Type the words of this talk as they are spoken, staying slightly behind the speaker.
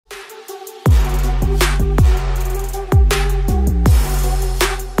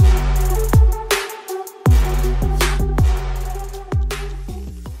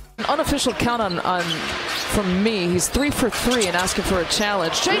Unofficial count on from me. He's 3 for 3 and asking for a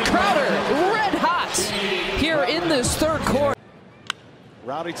challenge. Jae Crowder, red hot here in this third quarter.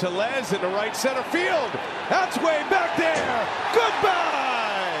 Rowdy Tellez in the right center field. That's way back there.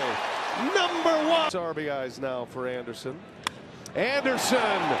 Goodbye. Number 1. RBIs now for Anderson. Anderson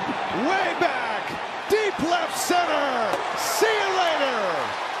way back. Deep left center. See you later.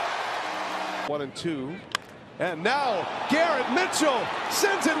 1 and 2. And now Garrett Mitchell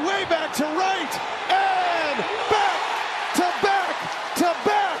sends it way back to right and back to back to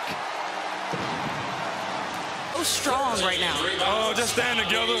back. So strong right now. Just staying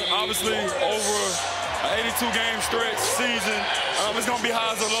together. Obviously, over an 82-game stretch season, it's going to be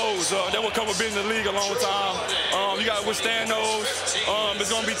highs and lows. That will come with being in the league a long time. You got to withstand those.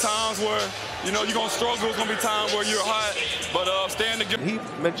 There's going to be times where, you're going to struggle. There's going to be times where you're hot. But staying together. He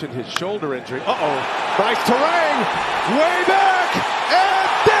mentioned his shoulder injury. Bryce Terang, way back, and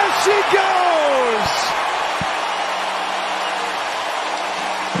there she goes!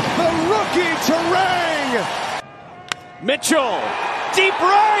 The rookie Terang! Mitchell, deep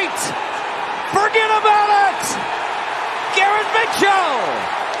right! Forget about it! Garrett Mitchell!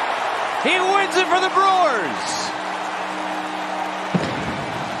 He wins it for the Brewers!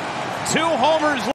 2 homers.